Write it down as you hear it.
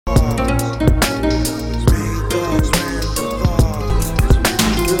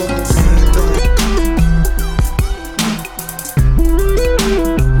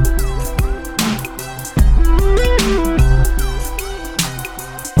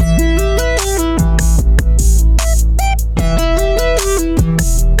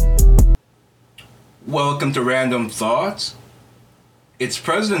welcome to Random Thoughts. It's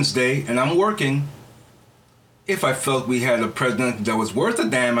President's Day and I'm working. If I felt we had a president that was worth a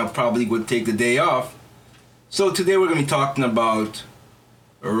damn, I probably would take the day off. So today we're going to be talking about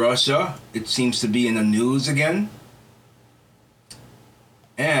Russia. It seems to be in the news again.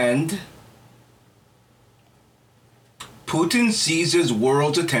 And Putin seizes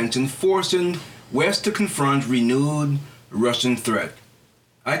world's attention, forcing West to confront renewed Russian threat.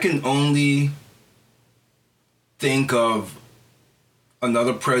 I can only think of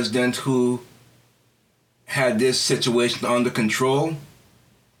another president who had this situation under control.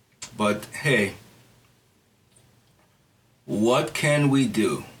 But hey, what can we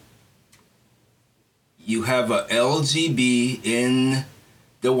do? You have a LGB in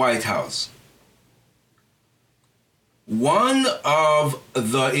the White House. One of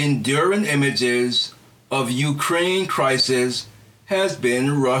the enduring images of Ukraine crisis has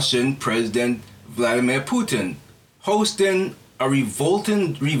been Russian President Vladimir Putin hosting a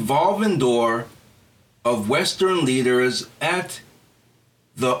revolving door of Western leaders at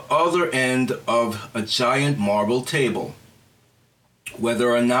the other end of a giant marble table.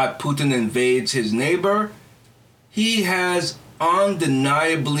 Whether or not Putin invades his neighbor, he has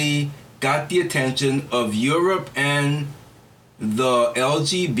undeniably got the attention of Europe and the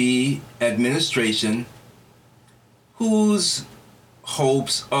LGB administration, whose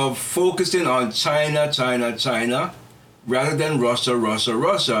hopes of focusing on China, rather than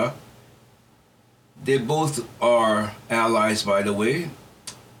Russia. They both are allies, by the way.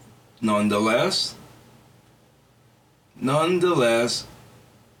 Nonetheless,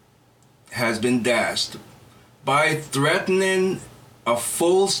 has been dashed by threatening a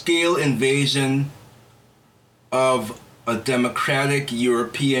full-scale invasion of a democratic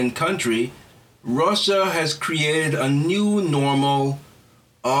European country. Russia has created a new normal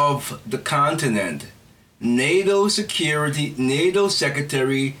of the continent. NATO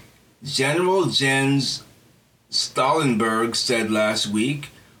Secretary General Jens Stoltenberg said last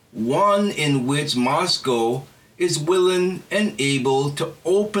week, one in which Moscow is willing and able to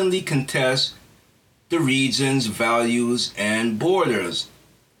openly contest the region's values and borders,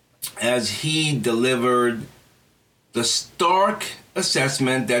 as he delivered the stark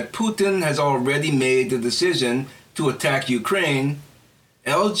assessment that Putin has already made the decision to attack Ukraine.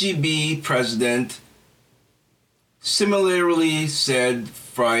 LGB President similarly said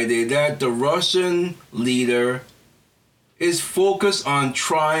Friday that the Russian leader is focused on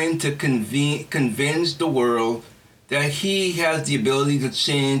trying to convince the world that he has the ability to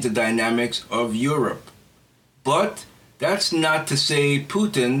change the dynamics of Europe. But that's not to say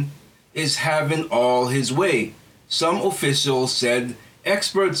Putin is having all his way. Some officials said,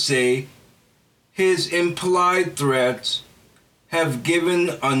 experts say, his implied threats have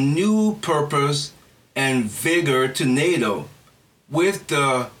given a new purpose and vigor to NATO, with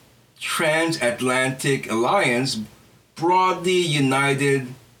the transatlantic alliance broadly united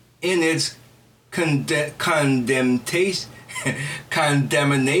in its condemnation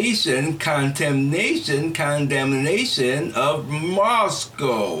of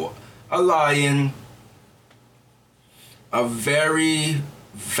Moscow, allying a very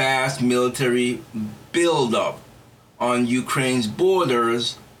vast military buildup on Ukraine's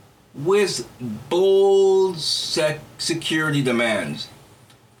borders with bold security demands.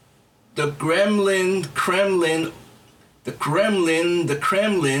 The Kremlin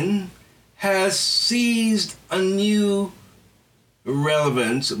has seized a new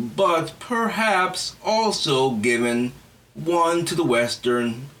relevance, but perhaps also given one to the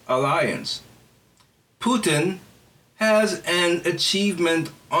Western alliance. Putin has an achievement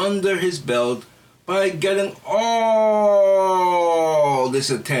under his belt by getting all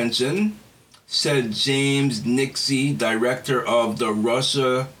this attention, said James Nixie, director of the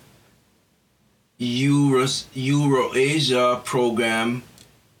Russia Eurasia program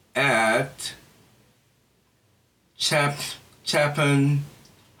at Chatham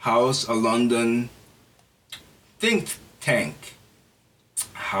House, a London think tank.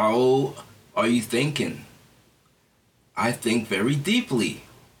 How are you thinking? I think very deeply.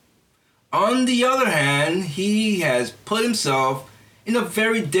 On the other hand, he has put himself in a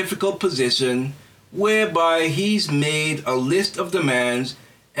very difficult position whereby he's made a list of demands,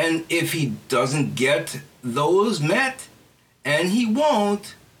 and if he doesn't get those met, and he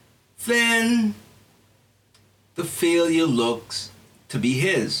won't, then the failure looks to be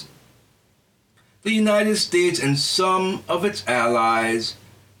his. The United States and some of its allies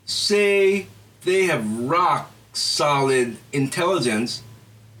say they have rock solid intelligence.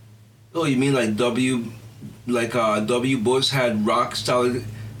 Oh, you mean like W. Bush had rock solid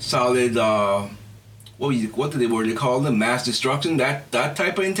were they call them? Mass destruction? That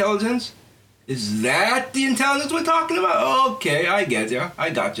type of intelligence? Is that the intelligence we're talking about? Okay, I get ya. I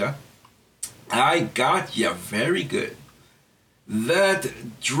got ya. Very good. That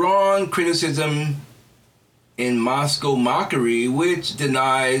drawn criticism in Moscow mockery, which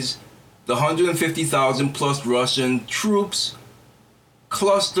denies the 150,000 plus Russian troops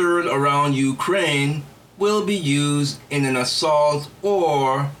clustered around Ukraine will be used in an assault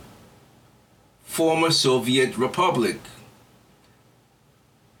or former Soviet republic.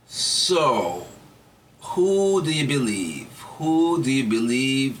 So, who do you believe? Who do you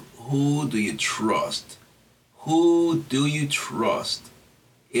believe? Who do you trust? Who do you trust?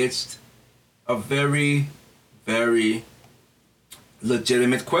 It's a very, very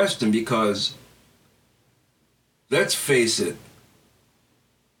legitimate question because, let's face it,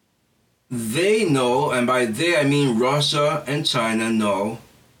 they know, and by they I mean Russia and China know,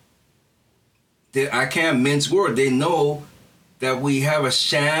 I can't mince words, they know that we have a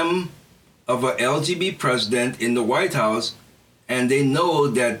sham of a LGB president in the White House, and they know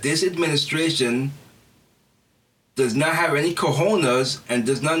that this administration does not have any cojones and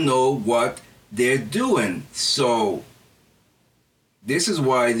does not know what they're doing. So this is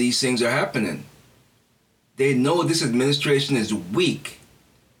why these things are happening. They know this administration is weak.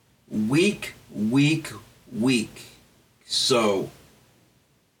 Weak. So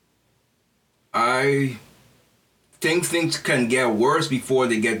I think things can get worse before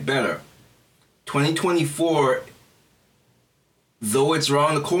they get better. 2024, though it's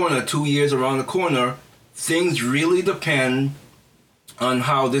around the corner, 2 years around the corner, things really depend on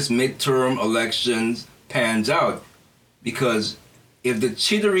how this midterm elections pans out. Because if the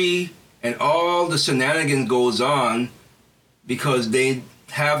chittery and all the shenanigans goes on because they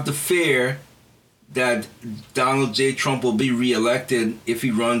have the fear that Donald J. Trump will be reelected if he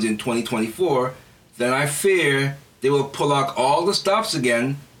runs in 2024, then I fear they will pull out all the stops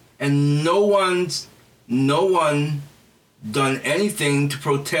again, and no one done anything to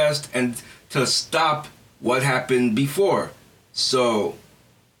protest and to stop what happened before. So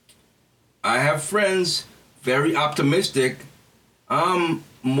I have friends very optimistic. I'm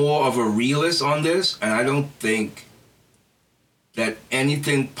more of a realist on this, and I don't think that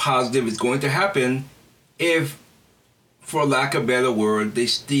anything positive is going to happen if, for lack of a better word, they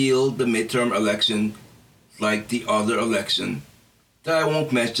steal the midterm election like the other election that I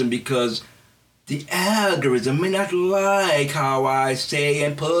won't mention because the algorithm may not like how I say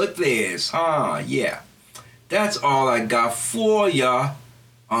and put this. Yeah. That's all I got for ya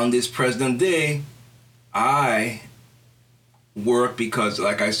on this President Day. I work because,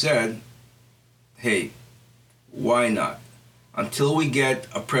 like I said, hey, why not? Until we get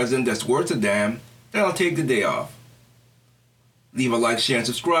a president that's worth a damn, then I'll take the day off. Leave a like, share, and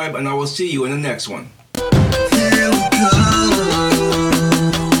subscribe, and I will see you in the next one. Feel good.